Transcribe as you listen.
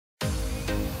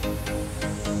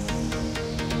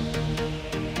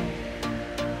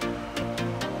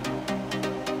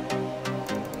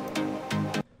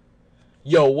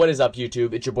Yo, what is up,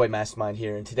 YouTube? It's your boy MastaMind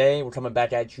here, and today we're coming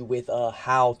back at you with a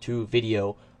how-to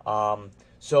video.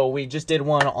 So we just did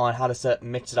one on how to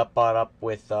mix it up, bot up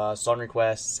with song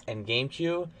requests and game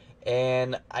queue,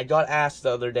 and I got asked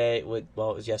the other day, it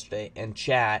was yesterday, in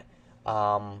chat,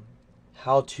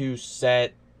 how to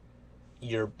set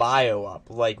your bio up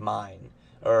like mine,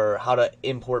 or how to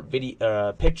import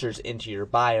video pictures into your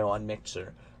bio on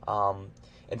Mixer.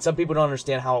 And some people don't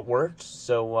understand how it works,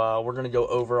 so we're going to go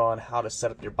over on how to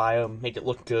set up your bio, make it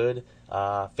look good,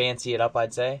 fancy it up,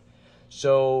 I'd say.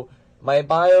 So my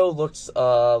bio looks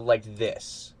like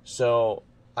this. So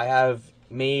I have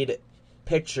made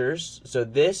pictures. So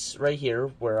this right here,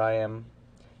 where I am,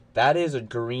 that is a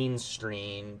green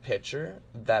screen picture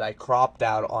that I cropped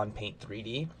out on Paint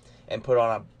 3D and put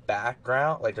on a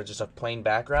background, like just a plain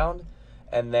background.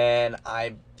 And then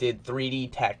I did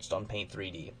 3D text on Paint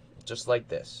 3D. Just like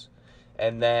this.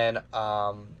 And then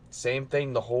same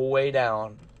thing the whole way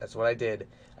down. That's what I did.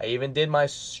 I even did my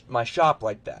shop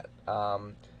like that.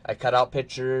 I cut out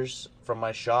pictures from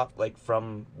my shop, like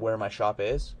from where my shop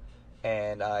is,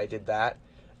 and I did that.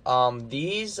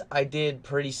 These I did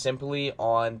pretty simply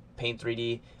on Paint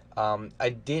 3D. I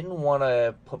didn't want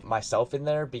to put myself in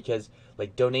there because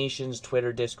like donations,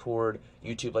 Twitter, Discord,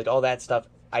 YouTube, like all that stuff,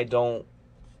 I don't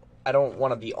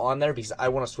want to be on there because I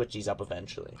want to switch these up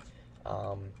eventually.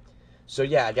 So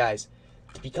yeah, guys,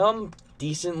 to become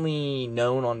decently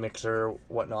known on Mixer,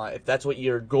 whatnot, if that's what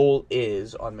your goal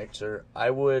is on Mixer, I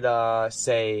would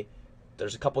say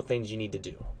there's a couple things you need to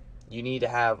do. You need to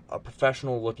have a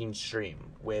professional looking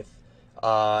stream with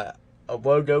a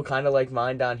logo kind of like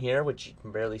mine down here, which you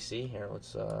can barely see. Here,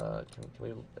 let's can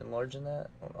we enlarge in that?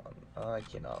 Hold on, I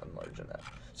cannot enlarge in that.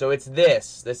 So it's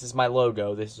this. This is my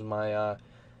logo. This is my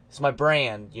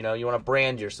brand. You know, you want to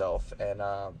brand yourself, and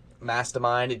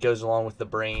MastaMind, it goes along with the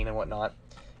brain and whatnot.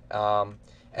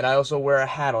 And I also wear a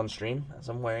hat on stream, as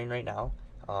I'm wearing right now.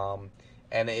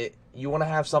 And you want to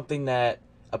have something that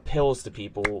appeals to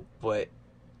people, but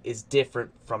is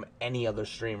different from any other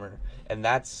streamer, and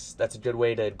that's a good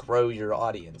way to grow your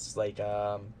audience. Like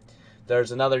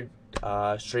there's another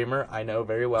streamer I know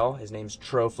very well. His name's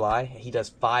Trofly. He does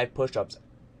 5 push-ups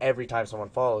every time someone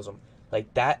follows him.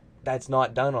 Like that's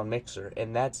not done on Mixer,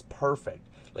 and that's perfect.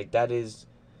 Like that is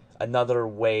another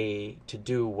way to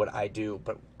do what I do,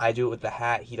 but I do it with the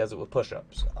hat. He does it with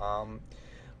push-ups.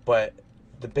 But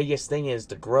the biggest thing is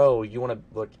to grow. You want to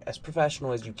look as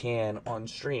professional as you can on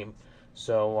stream.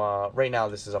 So right now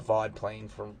this is a VOD playing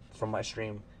from my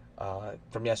stream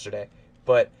from yesterday,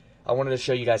 but I wanted to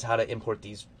show you guys how to import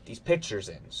these pictures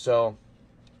in. So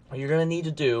what you're gonna need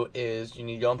to do is you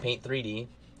need to go on Paint 3D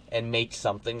and make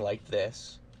something like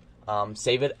this.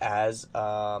 Save it as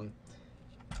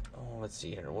let's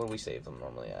see here. What do we save them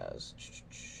normally as?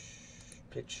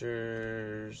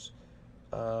 Pictures.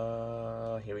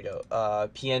 Here we go.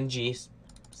 PNG.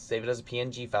 Save it as a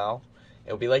PNG file.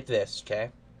 It'll be like this,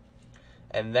 okay?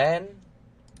 And then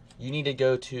you need to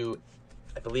go to,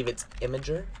 I believe it's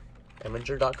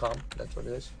Imager.com. That's what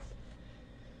it is.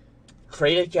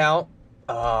 Create an account.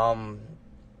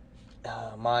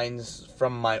 Mine's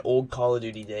from my old Call of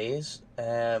Duty days.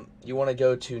 You want to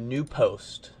go to New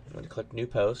Post. You want to click New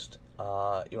Post. You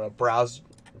want to browse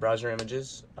your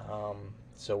images.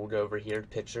 So we'll go over here to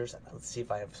pictures. Let's see if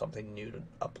I have something new to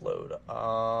upload.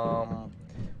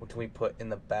 What can we put in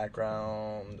the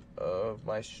background of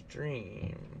my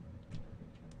stream?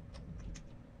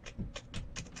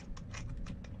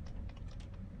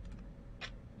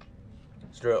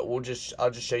 So I'll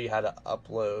just show you how to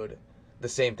upload the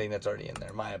same thing that's already in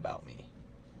there, my About Me.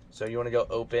 So you want to go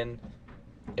open.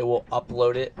 It will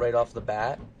upload it right off the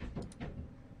bat.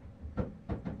 You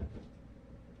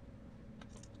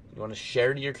want to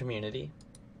share to your community.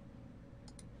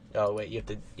 Oh wait, you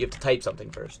have to type something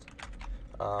first.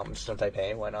 I'm just gonna type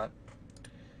hey, why not?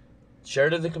 Share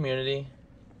to the community.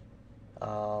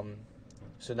 So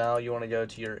now you want to go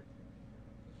to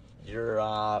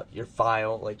your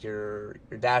file, like your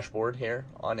dashboard here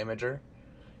on Imager.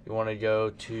 You want to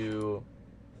go to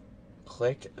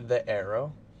click the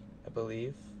arrow, I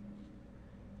believe.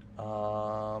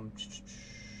 Where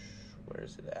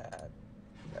is it at?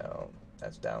 No,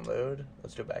 that's download.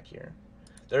 Let's go back here.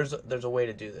 There's a way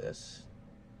to do this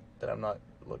that I'm not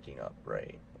looking up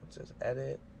right. It says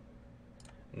edit.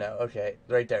 No, okay,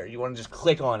 right there. You want to just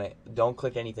click on it. Don't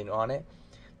click anything on it.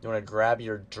 You want to grab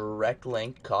your direct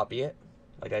link, copy it,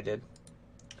 like I did.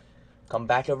 Come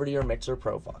back over to your Mixer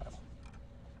profile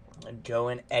and go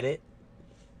and edit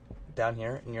down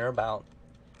here in your About.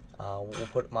 We'll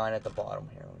put mine at the bottom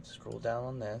here. Let's scroll down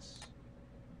on this.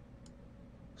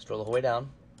 Scroll the whole way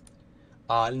down.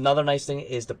 Another nice thing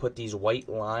is to put these white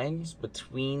lines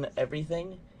between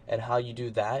everything, and how you do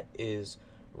that is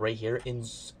right here,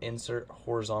 insert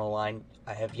horizontal line.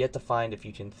 I have yet to find if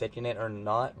you can thicken it or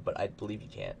not, but I believe you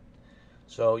can.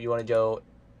 So you want to go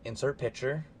insert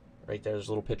picture, right there's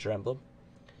a little picture emblem.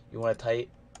 You want to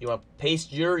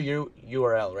paste your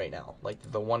URL right now, like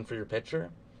the one for your picture.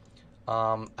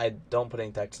 I don't put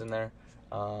any text in there.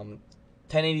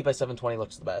 1080 by 720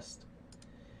 looks the best.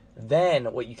 Then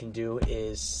what you can do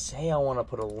is say I want to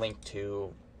put a link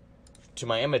to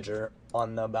my imager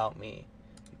on the About Me.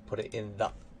 Put it in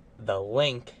the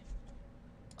link,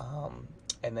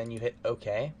 and then you hit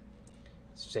OK.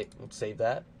 Let's save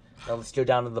that. Now let's go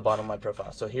down to the bottom of my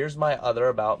profile. So here's my other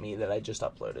About Me that I just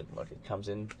uploaded. Look, it comes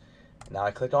in. Now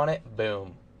I click on it,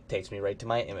 boom, it takes me right to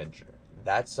my imager.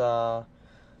 That's a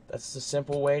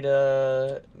simple way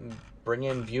to bring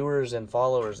in viewers and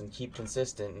followers and keep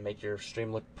consistent and make your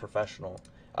stream look professional.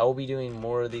 I will be doing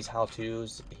more of these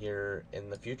how-tos here in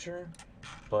the future,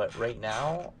 but right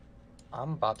now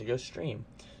I'm about to go stream.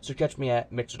 So catch me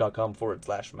at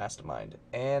mixer.com/MastaMind,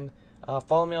 and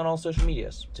follow me on all social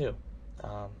medias too.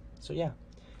 So yeah,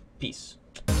 peace.